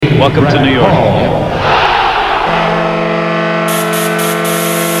Welcome to New York.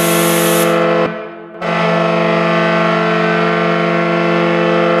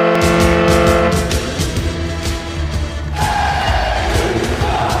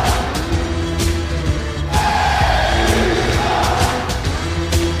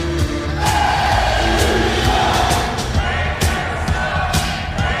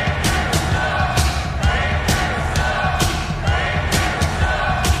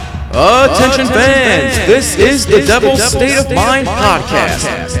 Attention fans, this is the Devil's State of Mind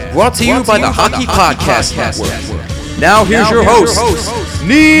podcast, brought to you by the Hockey Podcast Network. Now here's your host,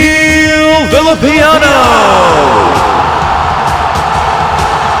 Neil Villapiano.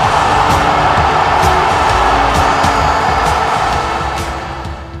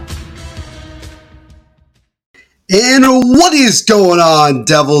 And what is going on,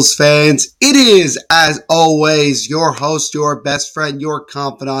 Devils fans? It is, as always, your host, your best friend, your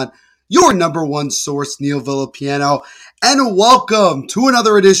confidant, your number one source, Neil Villapiano, and welcome to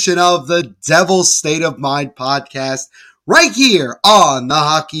another edition of the Devil's State of Mind podcast, right here on the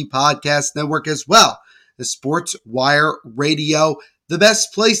Hockey Podcast Network as well, the Sports Wire Radio, the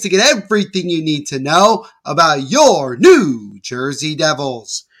best place to get everything you need to know about your New Jersey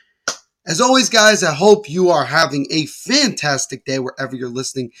Devils. As always, guys, I hope you are having a fantastic day wherever you're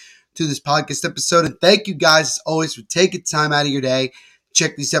listening to this podcast episode. And thank you guys, as always, for taking time out of your day to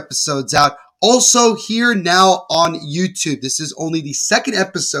check these episodes out. Also, here now on YouTube. This is only the second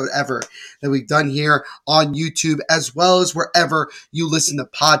episode ever that we've done here on YouTube, as well as wherever you listen to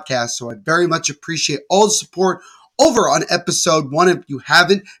podcasts. So I very much appreciate all the support over on episode 1. If you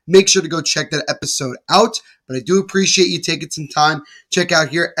haven't, make sure to go check that episode out. But I do appreciate you taking some time. Check out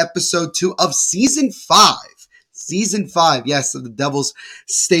here episode 2 of season 5. Season 5, yes, of the Devil's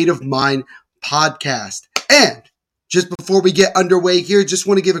State of Mind podcast. And just before we get underway here, just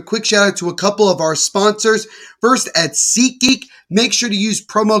want to give a quick shout out to a couple of our sponsors. First, at SeatGeek, make sure to use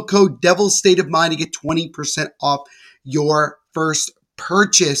promo code Devil's State of Mind to get 20% off your first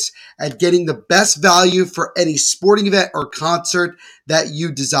purchase at getting the best value for any sporting event or concert that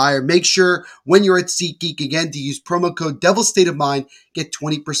you desire. Make sure when you're at SeatGeek, again, to use promo code Devil's State of Mind, get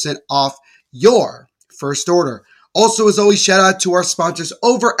 20% off your first order. Also, as always, shout out to our sponsors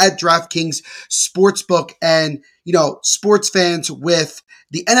over at DraftKings Sportsbook, and, sports fans, with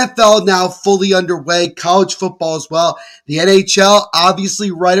the NFL now fully underway, college football as well. The NHL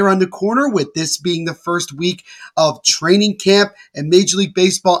obviously right around the corner, with this being the first week of training camp, and Major League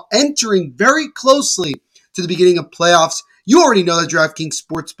Baseball entering very closely to the beginning of playoffs. You already know that DraftKings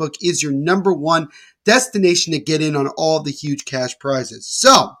Sportsbook is your number one destination to get in on all of the huge cash prizes.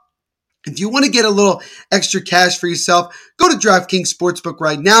 So, if you want to get a little extra cash for yourself, go to DraftKings Sportsbook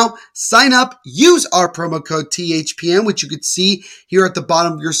right now, sign up, use our promo code THPN, which you can see here at the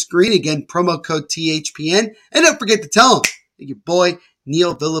bottom of your screen. Again, promo code THPN. And don't forget to tell them that your boy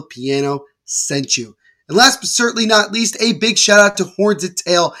Neil Villapiano sent you. And last but certainly not least, a big shout out to Horns at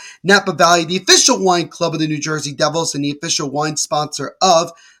Tail Napa Valley, the official wine club of the New Jersey Devils and the official wine sponsor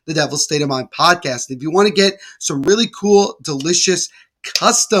of the Devil's State of Mind podcast. And if you want to get some really cool, delicious,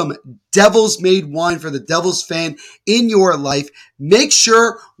 custom Devils made wine for the Devils fan in your life, make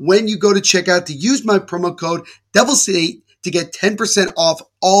sure when you go to checkout to use my promo code DEVILSSTATE to get 10% off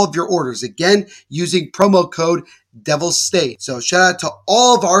all of your orders. Again, using promo code Devil's State. So shout out to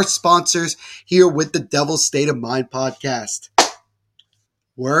all of our sponsors here with the Devil's State of Mind podcast.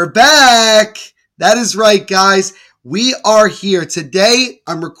 We're back. That is right, guys. We are here today.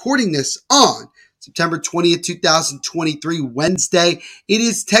 I'm recording this on September 20th, 2023, Wednesday. It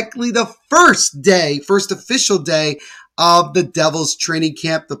is technically the first official day of the Devils training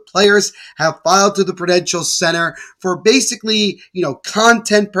camp. The players have filed to the Prudential Center for basically,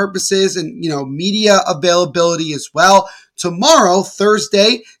 content purposes and, media availability as well. Tomorrow,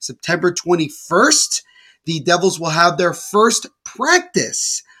 Thursday, September 21st, the Devils will have their first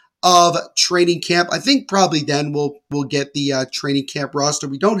practice of training camp. I think probably then we'll get the training camp roster.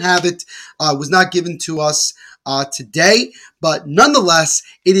 We don't have it. It was not given to us today, but nonetheless,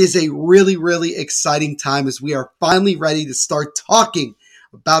 it is a really, really exciting time as we are finally ready to start talking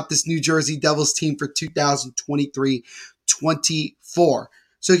about this New Jersey Devils team for 2023-24.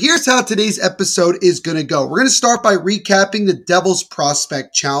 So here's how today's episode is going to go. We're going to start by recapping the Devils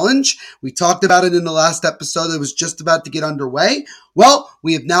Prospect Challenge. We talked about it in the last episode that was just about to get underway. Well,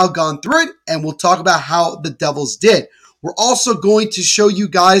 we have now gone through it, and we'll talk about how the Devils did. We're also going to show you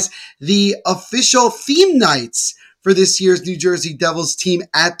guys the official theme nights for this year's New Jersey Devils team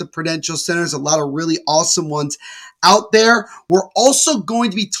at the Prudential Center. There's a lot of really awesome ones out there. We're also going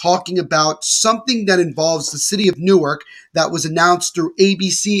to be talking about something that involves the city of Newark that was announced through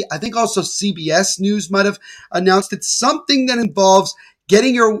ABC. I think also CBS News might have announced it. Something that involves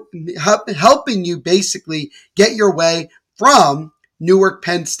helping you basically get your way from Newark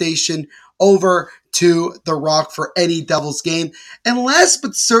Penn Station over to the Rock for any Devils game. And last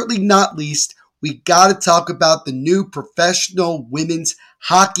but certainly not least, we got to talk about the new Professional Women's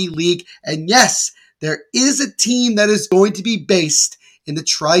Hockey League. And yes, there is a team that is going to be based in the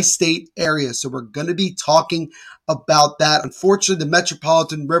tri-state area. So we're going to be talking about that. Unfortunately, the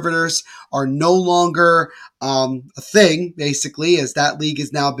Metropolitan Riveters are no longer a thing, basically, as that league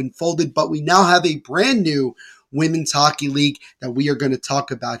has now been folded. But we now have a brand new women's hockey league that we are going to talk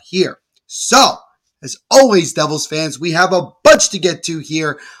about here. So, as always, Devils fans, we have a bunch to get to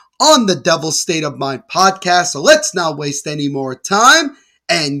here on the Devils State of Mind podcast. So let's not waste any more time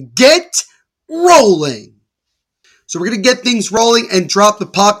and get rolling. So we're going to get things rolling and drop the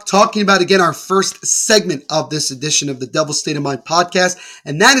puck, talking about, again, our first segment of this edition of the Devils State of Mind podcast,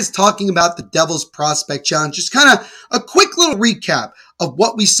 and that is talking about the Devils Prospect Challenge. Just kind of a quick little recap of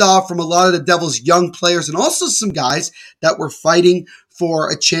what we saw from a lot of the Devils' young players and also some guys that were fighting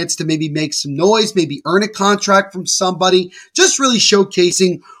for a chance to maybe make some noise, maybe earn a contract from somebody, just really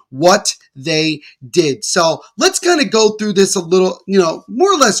showcasing what they did. So let's kind of go through this a little,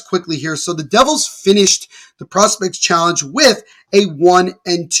 more or less quickly here. So the Devils finished the Prospects Challenge with a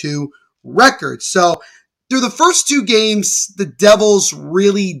 1-2 record. So through the first two games, the Devils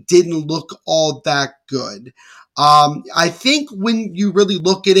really didn't look all that good. I think when you really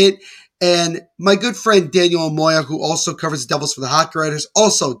look at it, and my good friend Daniel Amoya, who also covers the Devils for the Hockey Writers,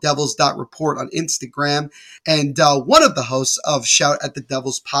 also Devils.report on Instagram, and one of the hosts of Shout at the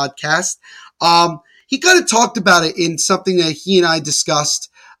Devils podcast, he kind of talked about it in something that he and I discussed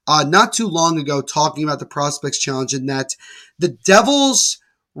not too long ago, talking about the Prospects Challenge, and that the Devils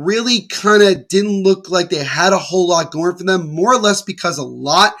really kind of didn't look like they had a whole lot going for them, more or less because a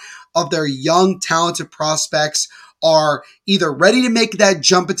lot of their young, talented prospects are either ready to make that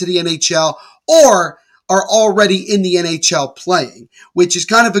jump into the NHL or are already in the NHL playing, which is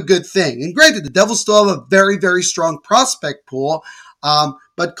kind of a good thing. And granted, the Devils still have a very, very strong prospect pool,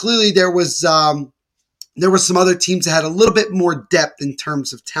 but clearly there were some other teams that had a little bit more depth in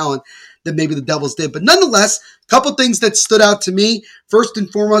terms of talent than maybe the Devils did. But nonetheless, a couple things that stood out to me. First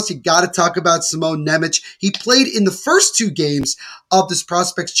and foremost, you got to talk about Simon Nemec. He played in the first two games of this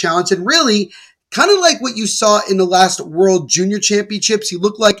Prospects Challenge, and really, kind of like what you saw in the last World Junior Championships, he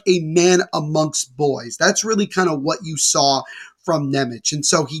looked like a man amongst boys. That's really kind of what you saw from Nemec. And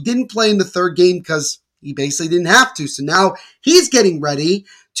so he didn't play in the third game because he basically didn't have to. So now he's getting ready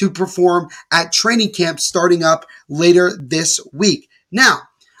to perform at training camp starting up later this week. Now,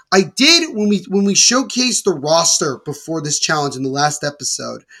 I did, when we showcased the roster before this challenge in the last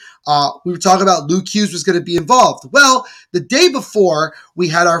episode, we were talking about Luke Hughes was going to be involved. Well, the day before we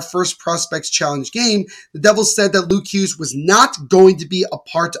had our first Prospects Challenge game, the Devils said that Luke Hughes was not going to be a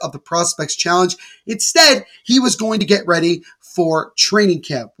part of the Prospects Challenge. Instead, he was going to get ready for training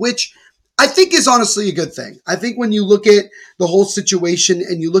camp, which I think is honestly a good thing. I think when you look at the whole situation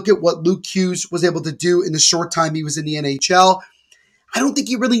and you look at what Luke Hughes was able to do in the short time he was in the NHL, I don't think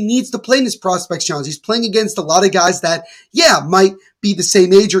he really needs to play in this Prospects Challenge. He's playing against a lot of guys that, might be the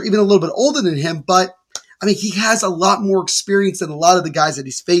same age or even a little bit older than him, but I mean, he has a lot more experience than a lot of the guys that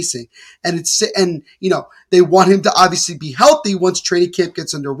he's facing. And they want him to obviously be healthy once training camp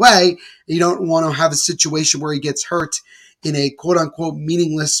gets underway. You don't want to have a situation where he gets hurt in a quote-unquote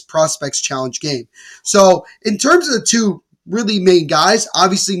meaningless Prospects Challenge game. So in terms of the two really main guys,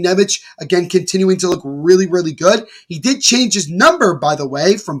 obviously Nemec, again, continuing to look really, really good. He did change his number, by the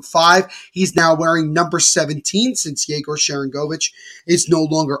way, from 5. He's now wearing number 17 since Yegor Sharangovich is no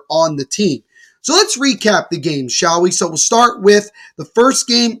longer on the team. So let's recap the game, shall we? So we'll start with the first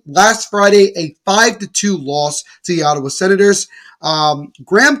game last Friday, a 5-2 loss to the Ottawa Senators.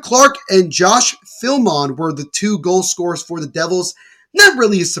 Graham Clark and Josh Filmon were the two goal scorers for the Devils. Not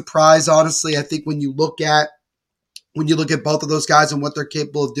really a surprise, honestly. I think when you look at both of those guys and what they're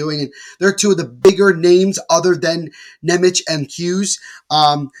capable of doing, and they're two of the bigger names other than Nemec and Hughes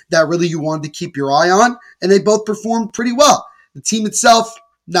that really you wanted to keep your eye on, and they both performed pretty well. The team itself,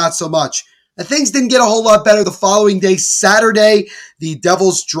 not so much. And things didn't get a whole lot better the following day. Saturday, the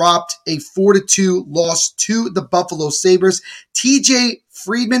Devils dropped a 4-2 loss to the Buffalo Sabres. TJ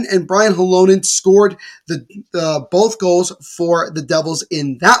Friedman and Brian Halonen scored the both goals for the Devils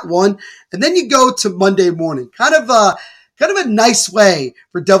in that one. And then you go to Monday morning. Kind of a nice way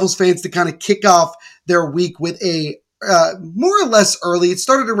for Devils fans to kind of kick off their week with a more or less early. It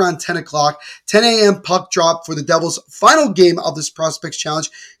started around 10 o'clock, 10 a.m. puck drop for the Devils' final game of this Prospects Challenge.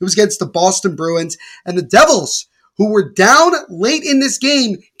 It was against the Boston Bruins, and the Devils, who were down late in this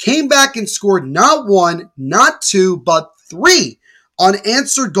game, came back and scored not one, not two, but three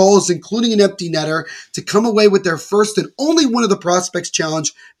unanswered goals, including an empty netter, to come away with their first and only win of the Prospects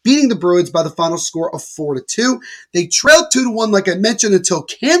Challenge, beating the Bruins by the final score of 4-2. They trailed 2-1, like I mentioned, until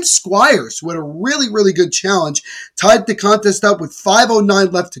Cam Squires, who had a really, really good challenge, tied the contest up with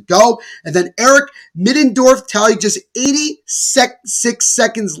 5:09 left to go, and then Eric Middendorf tallied just 86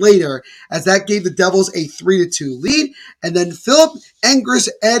 seconds later, as that gave the Devils a 3-2 lead, and then Philip Engers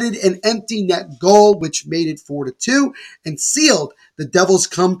added an empty net goal, which made it 4-2, and sealed the Devils'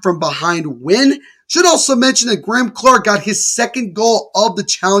 come-from-behind win. Should also mention that Graham Clark got his second goal of the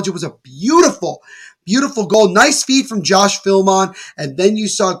challenge. It was a beautiful, beautiful goal. Nice feed from Josh Philmon. And then you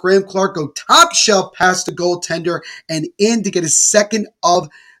saw Graham Clark go top shelf past the goaltender and in to get his second of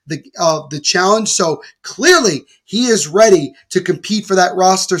the challenge. So clearly he is ready to compete for that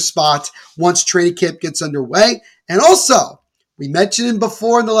roster spot once training camp gets underway. And also, we mentioned him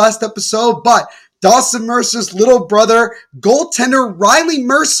before in the last episode, but Dawson Mercer's little brother, goaltender Riley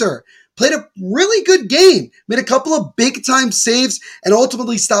Mercer, played a really good game, made a couple of big-time saves, and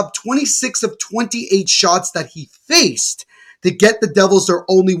ultimately stopped 26 of 28 shots that he faced to get the Devils their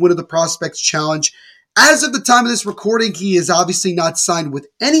only win of the Prospects Challenge. As of the time of this recording, he is obviously not signed with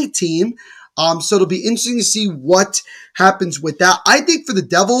any team, so it'll be interesting to see what happens with that. I think for the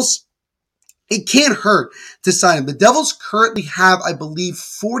Devils, it can't hurt to sign him. The Devils currently have, I believe,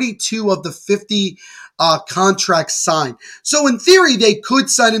 42 of the 50 contracts signed. So in theory, they could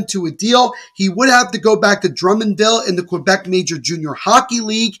sign him to a deal. He would have to go back to Drummondville in the Quebec Major Junior Hockey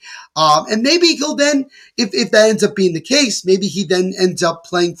League. And maybe he'll then, if that ends up being the case, maybe he then ends up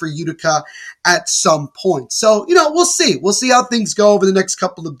playing for Utica at some point. So, we'll see. We'll see how things go over the next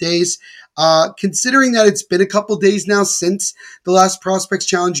couple of days. Considering that it's been a couple of days now since the last Prospects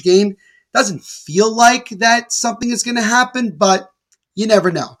Challenge game, doesn't feel like that something is going to happen, but you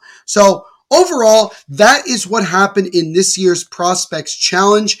never know. So overall, that is what happened in this year's Prospects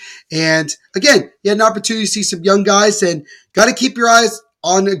Challenge. And again, you had an opportunity to see some young guys, and got to keep your eyes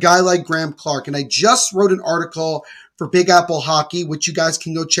on a guy like Graham Clark. And I just wrote an article for Big Apple Hockey, which you guys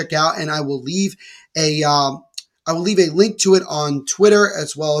can go check out, and I will leave a link to it on Twitter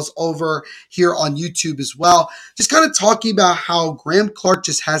as well as over here on YouTube as well. Just kind of talking about how Graham Clark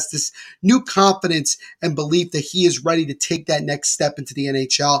just has this new confidence and belief that he is ready to take that next step into the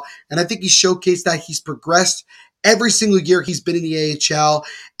NHL. And I think he showcased that. He's progressed every single year he's been in the AHL.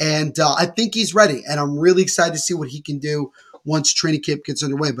 And I think he's ready. And I'm really excited to see what he can do once training camp gets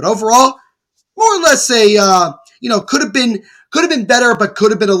underway. But overall, more or less could have been better, but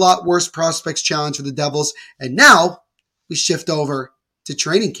could have been a lot worse Prospects Challenge for the Devils. And now we shift over to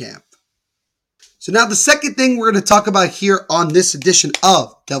training camp. So now the second thing we're going to talk about here on this edition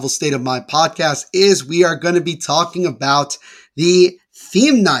of Devil's State of Mind podcast is we are going to be talking about the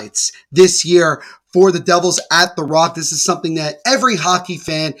theme nights this year for the Devils at the Rock. This is something that every hockey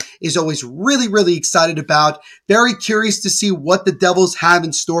fan is always really, really excited about. Very curious to see what the Devils have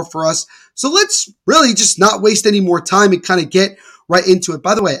in store for us. So let's really just not waste any more time and kind of get right into it.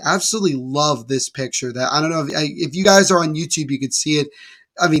 By the way, I absolutely love this picture. That I don't know if you guys are on YouTube, you can see it.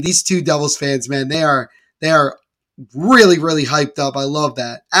 I mean, these two Devils fans, man, they are really, really hyped up. I love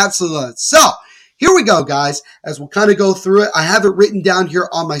that. Absolutely love it. So here we go, guys, as we'll kind of go through it. I have it written down here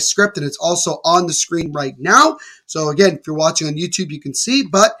on my script, and it's also on the screen right now. So again, if you're watching on YouTube, you can see,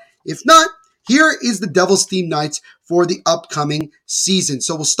 but if not, here is the Devils theme nights for the upcoming season.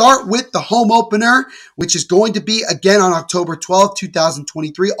 So we'll start with the home opener, which is going to be again on October 12th,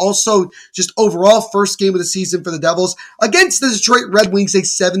 2023. Also, just overall first game of the season for the Devils against the Detroit Red Wings, a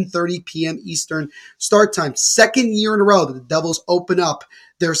 7:30 p.m. Eastern start time. Second year in a row that the Devils open up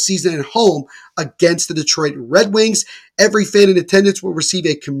their season at home against the Detroit Red Wings. Every fan in attendance will receive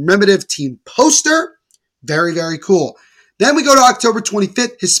a commemorative team poster. Very, very cool. Then we go to October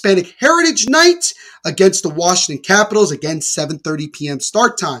 25th, Hispanic Heritage Night against the Washington Capitals. Again, 7:30 p.m.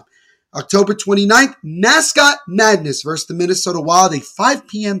 start time. October 29th, Mascot Madness versus the Minnesota Wild, a 5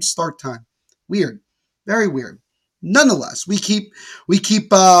 p.m. start time. Weird. Very weird. Nonetheless, we keep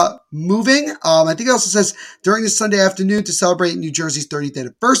moving. I think it also says during this Sunday afternoon to celebrate New Jersey's 30th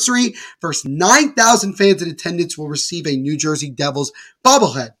anniversary, first 9,000 fans in attendance will receive a New Jersey Devils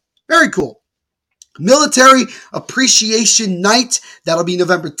bobblehead. Very cool. Military Appreciation Night. That'll be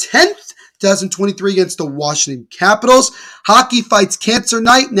November 10th, 2023 against the Washington Capitals. Hockey Fights Cancer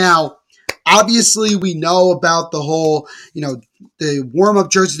Night. Now, Obviously, we know about the whole, the warm-up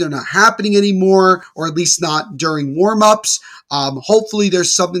jerseys. They're not happening anymore, or at least not during warm-ups. Hopefully,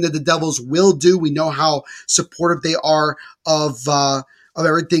 there's something that the Devils will do. We know how supportive they are of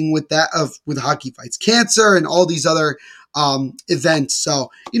everything with that, with Hockey Fights Cancer and all these other events.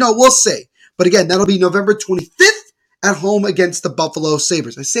 So, we'll see. But again, that'll be November 25th. At home against the Buffalo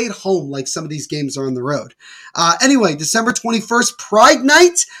Sabres. I say at home like some of these games are on the road. Anyway, December 21st, Pride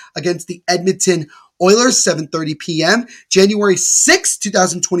Night against the Edmonton Oilers, 7:30 p.m. January 6th,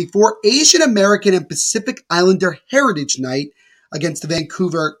 2024, Asian American and Pacific Islander Heritage Night against the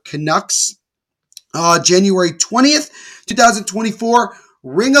Vancouver Canucks. January 20th, 2024,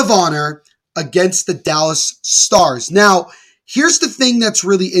 Ring of Honor against the Dallas Stars. Now, here's the thing that's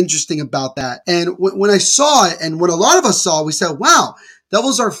really interesting about that. And when I saw it, and when a lot of us saw it, we said, wow,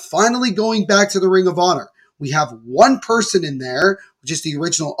 Devils are finally going back to the Ring of Honor. We have one person in there, which is the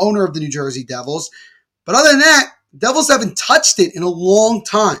original owner of the New Jersey Devils. But other than that, Devils haven't touched it in a long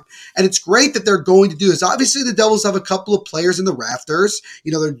time. And it's great that they're going to do this. Obviously, the Devils have a couple of players in the rafters.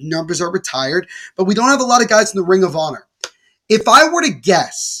 Their numbers are retired. But we don't have a lot of guys in the Ring of Honor. If I were to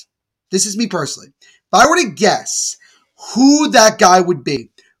guess, this is me personally, if I were to guess who that guy would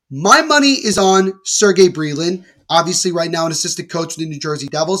be, my money is on Sergei Brylin, obviously right now an assistant coach of the New Jersey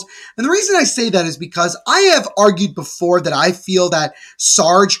Devils. And the reason I say that is because I have argued before that I feel that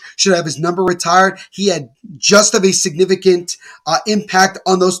Sarge should have his number retired. He had just of a significant impact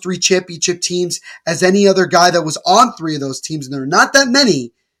on those three championship teams as any other guy that was on three of those teams. And there are not that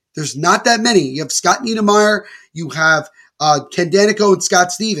many. There's not that many. You have Scott Niedermayer, you have Ken Danico and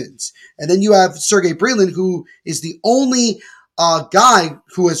Scott Stevens. And then you have Sergei Brylin, who is the only guy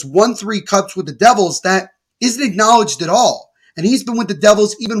who has won 3 cups with the Devils that isn't acknowledged at all. And he's been with the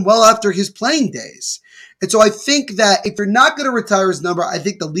Devils even well after his playing days. And so I think that if you're not going to retire his number, I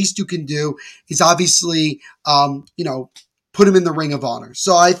think the least you can do is obviously, put him in the Ring of Honor.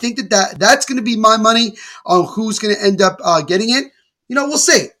 So I think that's going to be my money on who's going to end up getting it. We'll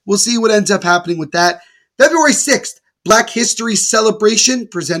see. We'll see what ends up happening with that. February 6th, Black History Celebration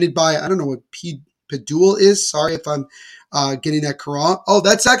presented by, I don't know what Padul is. Sorry if I'm getting that correct. Oh,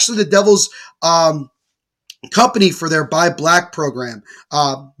 that's actually the Devils company for their Buy Black program.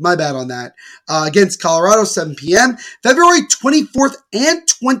 My bad on that. Against Colorado, 7 p.m. February 24th and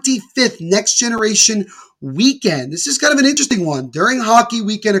 25th, Next Generation Weekend. This is kind of an interesting one. During Hockey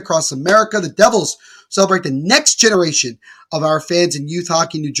Weekend across America, the Devils celebrate the next generation of our fans in youth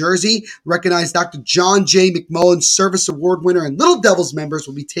hockey in New Jersey. Recognize Dr. John J. McMullen, Service Award winner, and Little Devils members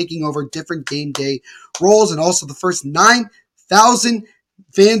will be taking over different game day roles. And also the first 9,000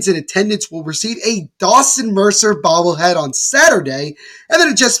 fans in attendance will receive a Dawson Mercer bobblehead on Saturday, and then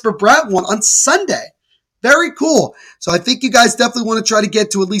a Jesper Bratt one on Sunday. Very cool. So I think you guys definitely want to try to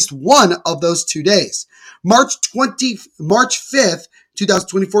get to at least one of those 2 days. March 5th,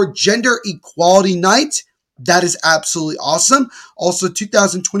 2024, Gender Equality Night. That is absolutely awesome. Also,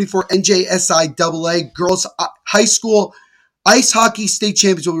 2024 NJSIAA Girls High School Ice Hockey State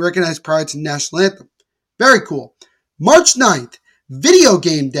Champions will be recognized prior to the National Anthem. Very cool. March 9th, Video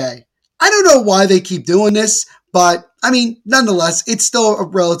Game Day. I don't know why they keep doing this, but nonetheless, it's still a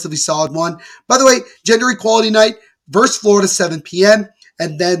relatively solid one. By the way, Gender Equality Night versus Florida, 7 p.m.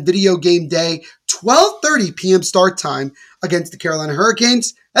 And then Video Game Day, 12:30 p.m. start time against the Carolina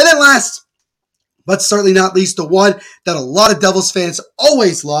Hurricanes. And then last, but certainly not least, the one that a lot of Devils fans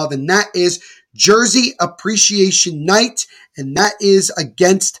always love, and that is Jersey Appreciation Night. And that is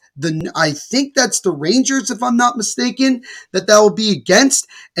against I think that's the Rangers, if I'm not mistaken, that will be against.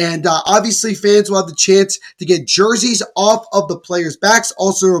 And obviously fans will have the chance to get jerseys off of the players' backs.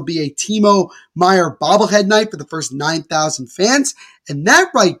 Also, there will be a Timo Meyer bobblehead night for the first 9,000 fans. And that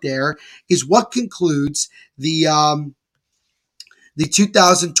right there is what concludes the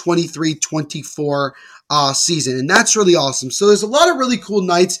 2023-24 season. And that's really awesome. So there's a lot of really cool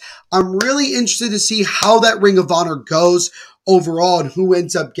nights. I'm really interested to see how that Ring of Honor goes overall and who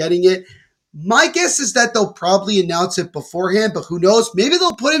ends up getting it. My guess is that they'll probably announce it beforehand, but who knows? Maybe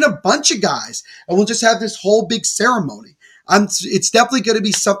they'll put in a bunch of guys and we'll just have this whole big ceremony. It's definitely going to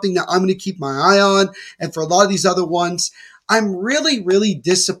be something that I'm going to keep my eye on. And for a lot of these other ones, I'm really, really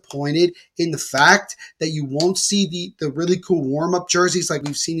disappointed in the fact that you won't see the really cool warm-up jerseys like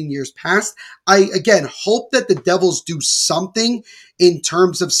we've seen in years past. I, again, hope that the Devils do something in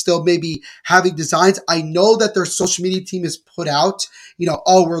terms of still maybe having designs. I know that their social media team has put out,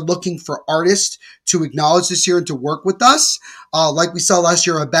 we're looking for artists to acknowledge this year and to work with us. Like we saw last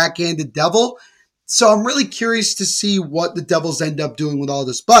year, a backhanded Devil. So I'm really curious to see what the Devils end up doing with all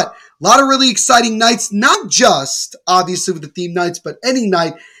this. But a lot of really exciting nights, not just obviously with the theme nights, but any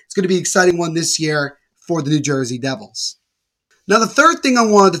night. It's going to be an exciting one this year for the New Jersey Devils. Now, the third thing I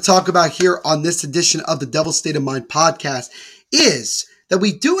wanted to talk about here on this edition of the Devil's State of Mind podcast is that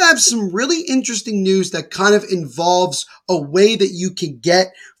we do have some really interesting news that kind of involves a way that you can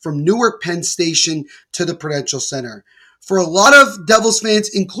get from Newark Penn Station to the Prudential Center. For a lot of Devils fans,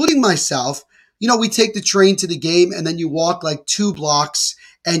 including myself, we take the train to the game and then you walk like 2 blocks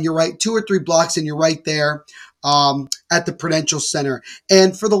and you're right, 2 or 3 blocks and you're right there at the Prudential Center.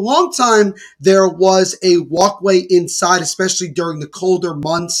 And for the long time, there was a walkway inside, especially during the colder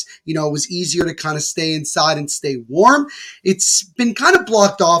months. It was easier to kind of stay inside and stay warm. It's been kind of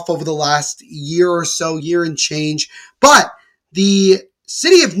blocked off over the last year or so, year and change. But the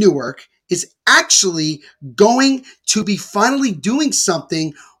city of Newark is actually going to be finally doing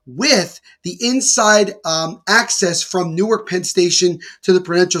something with the inside access from Newark Penn Station to the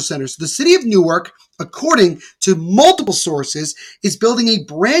Prudential Center. So the city of Newark, according to multiple sources, is building a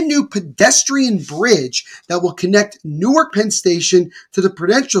brand new pedestrian bridge that will connect Newark Penn Station to the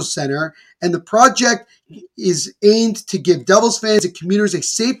Prudential Center. And the project is aimed to give Devils fans and commuters a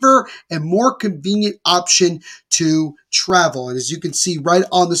safer and more convenient option to travel. And as you can see right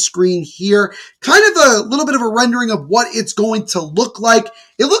on the screen here, kind of a little bit of a rendering of what it's going to look like.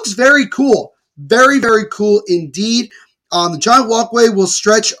 It looks very cool. Very, very cool indeed. The giant walkway will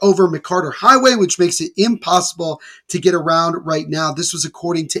stretch over McCarter Highway, which makes it impossible to get around right now. This was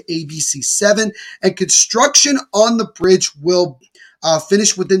according to ABC7. And construction on the bridge will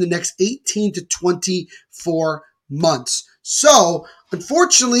finish within the next 18 to 24 months. So,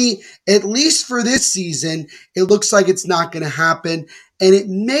 unfortunately, at least for this season, it looks like it's not going to happen. And it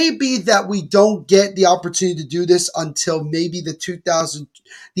may be that we don't get the opportunity to do this until maybe the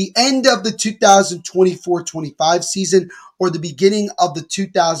end of the 2024-25 season or the beginning of the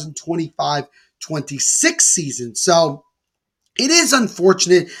 2025-26 season. So it is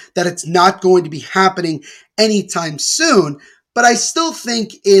unfortunate that it's not going to be happening anytime soon. But I still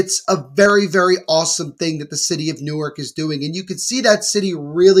think it's a very, very awesome thing that the city of Newark is doing. And you can see that city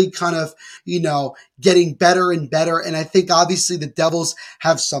really kind of, getting better and better. And I think obviously the Devils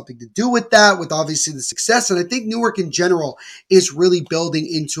have something to do with that, with obviously the success. And I think Newark in general is really building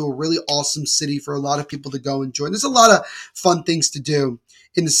into a really awesome city for a lot of people to go enjoy. And there's a lot of fun things to do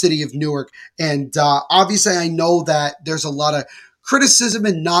in the city of Newark. And obviously I know that there's a lot of criticism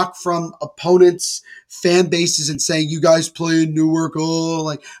and knock from opponents, fan bases, and saying, you guys play in Newark,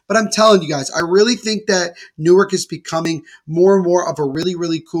 but I'm telling you guys, I really think that Newark is becoming more and more of a really,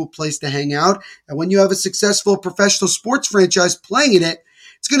 really cool place to hang out. And when you have a successful professional sports franchise playing in it,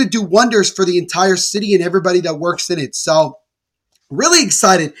 it's going to do wonders for the entire city and everybody that works in it. So really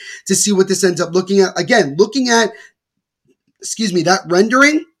excited to see what this ends up looking at. Again, looking at, that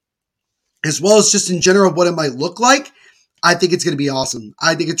rendering, as well as just in general what it might look like. I think it's going to be awesome.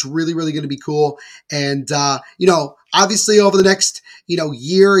 I think it's really, really going to be cool. And, obviously over the next,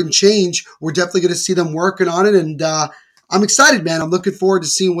 year and change, we're definitely going to see them working on it. And I'm excited, man. I'm looking forward to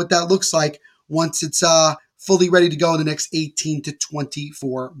seeing what that looks like once it's fully ready to go in the next 18 to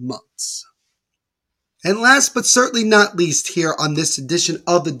 24 months. And last but certainly not least here on this edition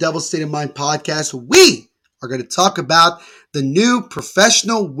of the Devil's State of Mind podcast, we are going to talk about the new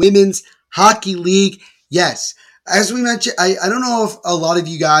Professional Women's Hockey League. Yes. As we mentioned, I don't know if a lot of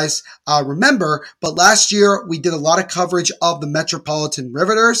you guys remember, but last year we did a lot of coverage of the Metropolitan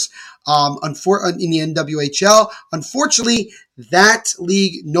Riveters in the NWHL. Unfortunately, that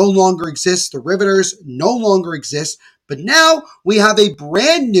league no longer exists. The Riveters no longer exist. But now we have a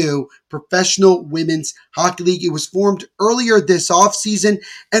brand new Professional Women's Hockey League. It was formed earlier this offseason.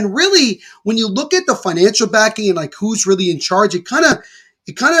 And really, when you look at the financial backing and like who's really in charge, it kind of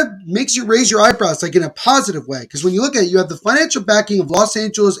makes you raise your eyebrows, like in a positive way. Because when you look at it, you have the financial backing of Los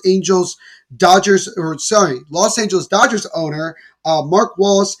Angeles Dodgers owner, Mark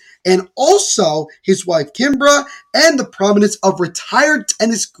Wallace, and also his wife, Kimbra, and the prominence of retired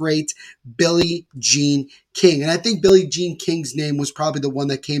tennis great Billie Jean King. And I think Billie Jean King's name was probably the one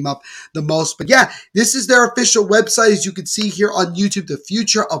that came up the most. But yeah, this is their official website. As you can see here on YouTube, the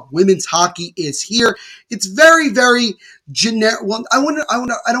future of women's hockey is here. It's very, very generic. Well, I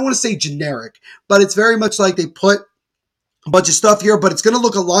don't want to say generic, but it's very much like they put a bunch of stuff here, but it's going to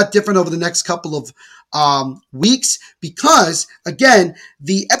look a lot different over the next couple of weeks because, again,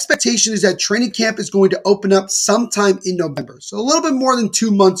 the expectation is that training camp is going to open up sometime in November. So a little bit more than 2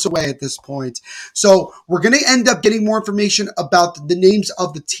 months away at this point. So we're going to end up getting more information about the names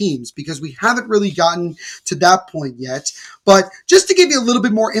of the teams because we haven't really gotten to that point yet. But just to give you a little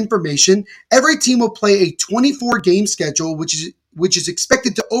bit more information, every team will play a 24-game schedule, which is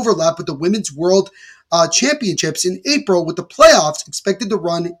expected to overlap with the Women's World championships in April, with the playoffs expected to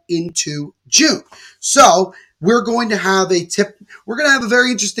run into June. So we're going to have a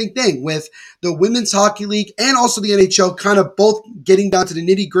very interesting thing with the Women's Hockey League and also the NHL kind of both getting down to the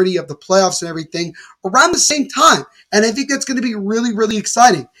nitty gritty of the playoffs and everything around the same time. And I think that's going to be really, really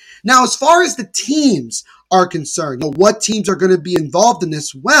exciting. Now, as far as the teams are concerned, what teams are going to be involved in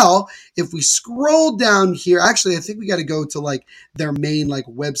this? Well, if we scroll down here, actually, I think we got to go to like their main like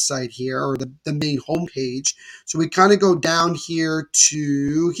website here, or the main homepage. So we kind of go down here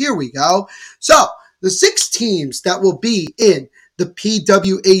here we go. So the 6 teams that will be in the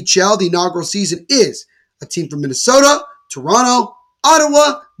PWHL, the inaugural season, is a team from Minnesota, Toronto,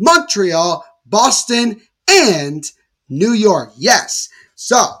 Ottawa, Montreal, Boston, and New York. Yes.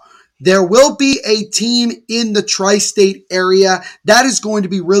 So there will be a team in the tri-state area. That is going to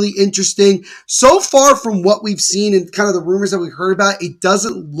be really interesting. So far from what we've seen and kind of the rumors that we heard about, it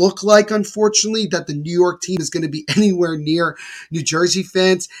doesn't look like, unfortunately, that the New York team is going to be anywhere near New Jersey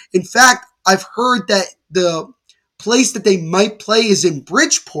fans. In fact, I've heard that the place that they might play is in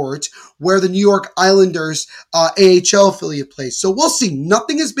Bridgeport, where the New York Islanders AHL affiliate plays. So we'll see.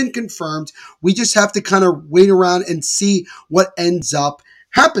 Nothing has been confirmed. We just have to kind of wait around and see what ends up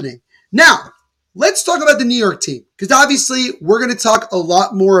happening. Now, let's talk about the New York team, because obviously we're going to talk a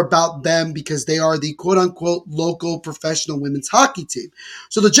lot more about them because they are the quote-unquote local professional women's hockey team.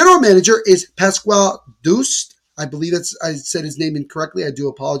 So the general manager is Pasquale Dust. I believe I said his name incorrectly. I do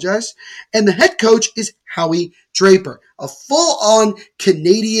apologize. And the head coach is Howie Draper, a full-on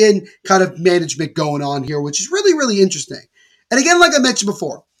Canadian kind of management going on here, which is really, really interesting. And again, like I mentioned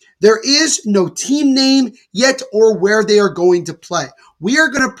before, there is no team name yet or where they are going to play. We are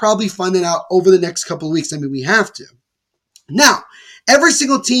going to probably find that out over the next couple of weeks. I mean, we have to. Now, every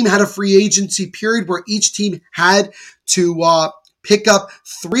single team had a free agency period where each team had to pick up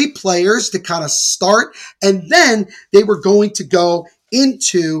 3 players to kind of start, and then they were going to go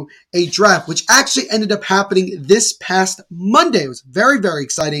into a draft, which actually ended up happening this past Monday. It was a very, very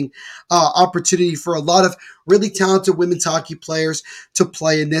exciting opportunity for a lot of really talented women's hockey players to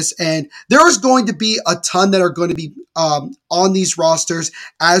play in this. And there is going to be a ton that are going to be on these rosters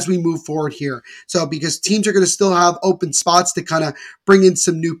as we move forward here. So because teams are going to still have open spots to kind of bring in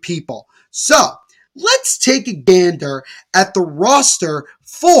some new people. So let's take a gander at the roster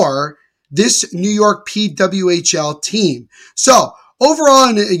for this New York PWHL team. So overall,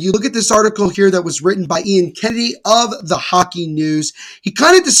 and you look at this article here that was written by Ian Kennedy of the Hockey News, he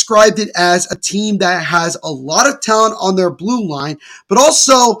kind of described it as a team that has a lot of talent on their blue line, but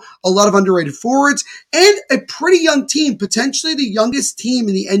also a lot of underrated forwards and a pretty young team, potentially the youngest team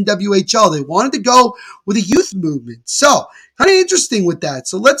in the NWHL. They wanted to go with a youth movement. So kind of interesting with that.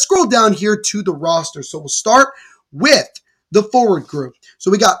 So let's scroll down here to the roster. So we'll start with the forward group.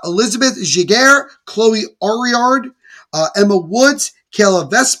 So we got Elizabeth Giguère, Chloe Ariard, Emma Woods,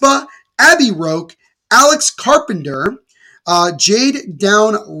 Kayla Vespa, Abby Roque, Alex Carpenter, Jade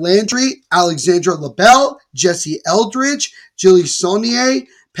Down Landry, Alexandra LaBelle, Jessie Eldridge, Julie Saunier,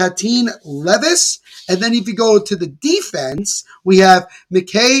 Patine Levis. And then if you go to the defense, we have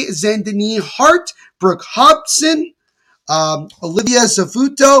McKay Zandini Hart, Brooke Hobson, Olivia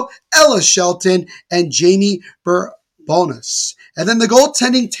Zafuto, Ella Shelton, and Jamie Bonus. And then the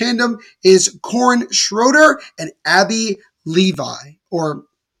goaltending tandem is Corin Schroeder and Abby Levi, or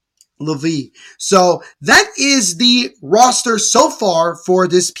Levy. So that is the roster so far for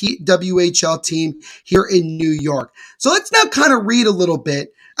this PWHL team here in New York. So let's now kind of read a little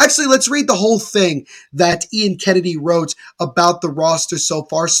bit. Actually, let's read the whole thing that Ian Kennedy wrote about the roster so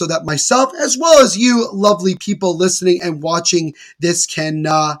far so that myself, as well as you lovely people listening and watching this, can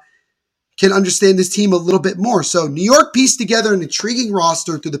understand this team a little bit more. So New York pieced together an intriguing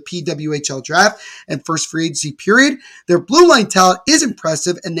roster through the PWHL draft and first free agency period. Their blue line talent is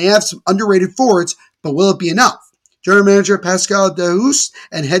impressive, and they have some underrated forwards, but will it be enough? General manager Pascal Dehus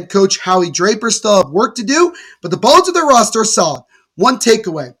and head coach Howie Draper still have work to do, but the bones of their roster are solid. One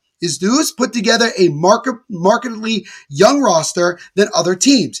takeaway is Dehus put together a markedly young roster than other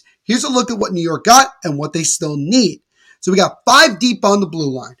teams. Here's a look at what New York got and what they still need. So we got 5 deep on the blue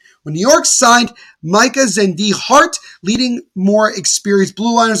line. When New York signed Micah Zendi Hart, leading more experienced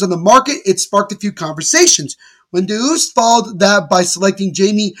blue liners on the market, it sparked a few conversations. When Dehus followed that by selecting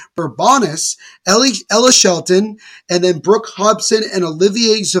Jamie Bourbonis, Ella Shelton, and then Brooke Hobson and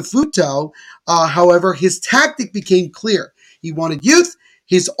Olivier Zafuto, however, his tactic became clear. He wanted youth.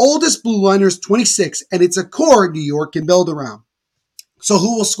 His oldest blue liner is 26, and it's a core New York can build around. So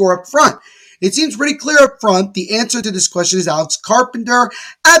who will score up front? It seems pretty clear up front. The answer to this question is Alex Carpenter,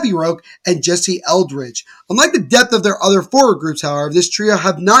 Abby Roque, and Jesse Eldridge. Unlike the depth of their other forward groups, however, this trio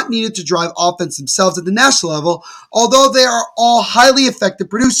have not needed to drive offense themselves at the national level, although they are all highly effective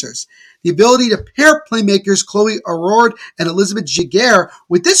producers. The ability to pair playmakers Chloe Aurore and Elizabeth Giguere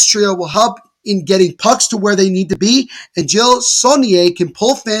with this trio will help in getting pucks to where they need to be, and Jill Saunier can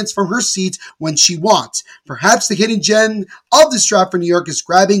pull fans from her seats when she wants. Perhaps the hidden gem of this draft for New York is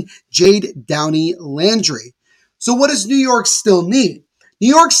grabbing Jade Downey Landry. So what does New York still need? New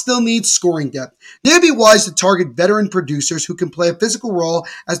York still needs scoring depth. They'd be wise to target veteran producers who can play a physical role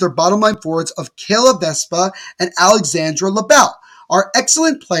as their bottom line forwards of Kayla Vespa and Alexandra LaBelle. Are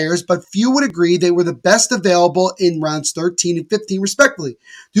excellent players, but few would agree they were the best available in rounds 13 and 15, respectively.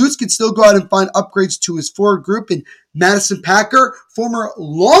 Dudes can still go out and find upgrades to his forward group in Madison Packer, former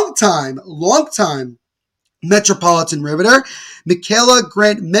longtime Metropolitan Riveter, Michaela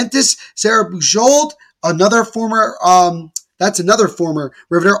Grant-Mentis, Sarah Bujold, another former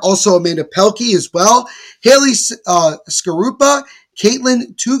Riveter, also Amanda Pelkey as well, Haley Skarupa,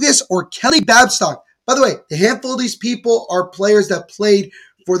 Caitlin Tugas, or Kelly Babstock. By the way, a handful of these people are players that played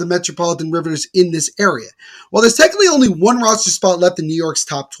for the Metropolitan Riveters in this area. While there's technically only one roster spot left in New York's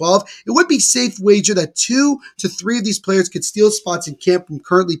top 12, it would be safe wager that 2 to 3 of these players could steal spots in camp from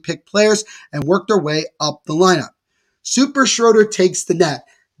currently picked players and work their way up the lineup. Super Schroeder takes the net.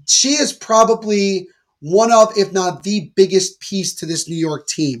 She is probably one of, if not the biggest piece to this New York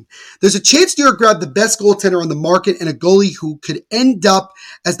team. There's a chance New York grabbed the best goaltender on the market and a goalie who could end up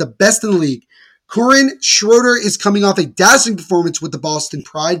as the best in the league. Corinne Schroeder is coming off a dazzling performance with the Boston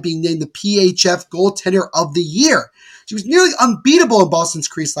Pride, being named the PHF Goaltender of the Year. She was nearly unbeatable in Boston's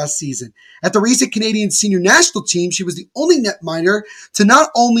crease last season. At the recent Canadian senior national team, she was the only netminder to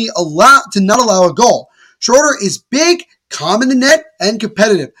not allow a goal. Schroeder is big, calm in the net, and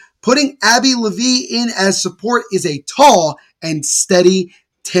competitive. Putting Abby Levy in as support is a tall and steady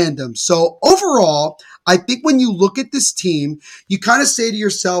tandem. So overall, I think when you look at this team, you kind of say to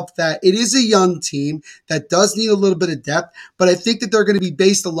yourself that it is a young team that does need a little bit of depth, but I think that they're going to be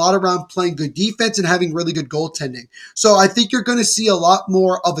based a lot around playing good defense and having really good goaltending. So I think you're going to see a lot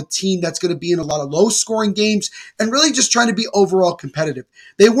more of a team that's going to be in a lot of low-scoring games and really just trying to be overall competitive.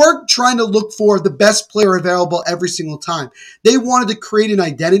 They weren't trying to look for the best player available every single time. They wanted to create an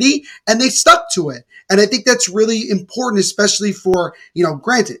identity, and they stuck to it. And I think that's really important, especially for,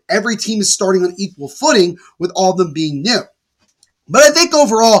 granted, every team is starting on equal footing with all of them being new. But I think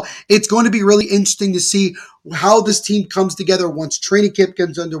overall, it's going to be really interesting to see how this team comes together once training camp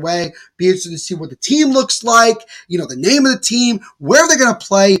gets underway. Be interested to see what the team looks like, the name of the team, where they're going to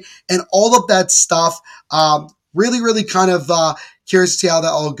play, and all of that stuff. Really kind of curious to see how that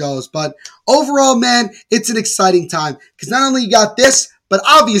all goes. But overall, man, it's an exciting time because not only you got this, but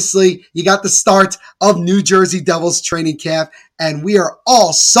obviously, you got the start of New Jersey Devils training camp, and we are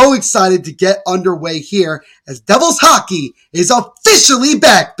all so excited to get underway here as Devils hockey is officially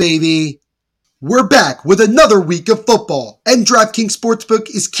back, baby. We're back with another week of football, and DraftKings Sportsbook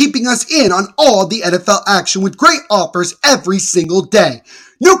is keeping us in on all the NFL action with great offers every single day.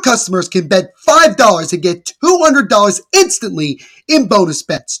 New customers can bet $5 and get $200 instantly in bonus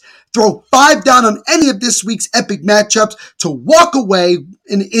bets. Throw $5 down on any of this week's epic matchups to walk away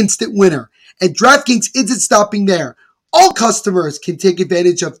an instant winner. And DraftKings isn't stopping there. All customers can take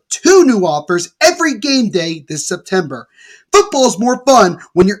advantage of 2 new offers every game day this September. Football's more fun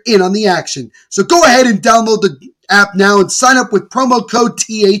when you're in on the action. So go ahead and download the app now and sign up with promo code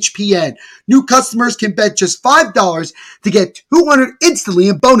THPN. New customers can bet just $5 to get $200 instantly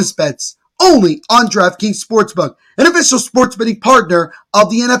in bonus bets. Only on DraftKings Sportsbook, an official sports betting partner of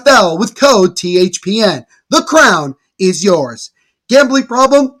the NFL with code THPN. The crown is yours. Gambling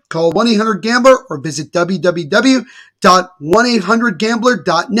problem? Call 1-800-GAMBLER or visit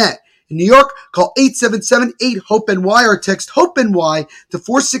www.1800gambler.net. In New York, call 877-8-HOPE-NY or text HOPE-NY to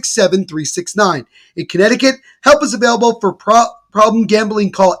 467-369. In Connecticut, help is available for problem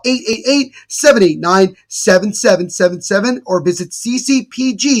gambling. Call 888-789-7777 or visit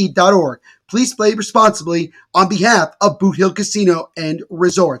ccpg.org. Please play responsibly on behalf of Boot Hill Casino and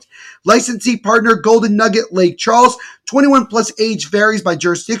Resort. Licensee partner Golden Nugget Lake Charles. 21 plus age varies by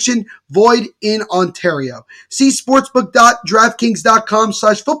jurisdiction. Void in Ontario. See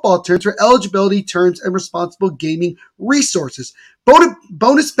sportsbook.draftkings.com/football terms for eligibility, terms, and responsible gaming resources.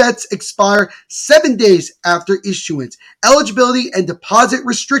 Bonus bets expire 7 days after issuance. Eligibility and deposit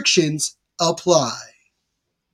restrictions apply.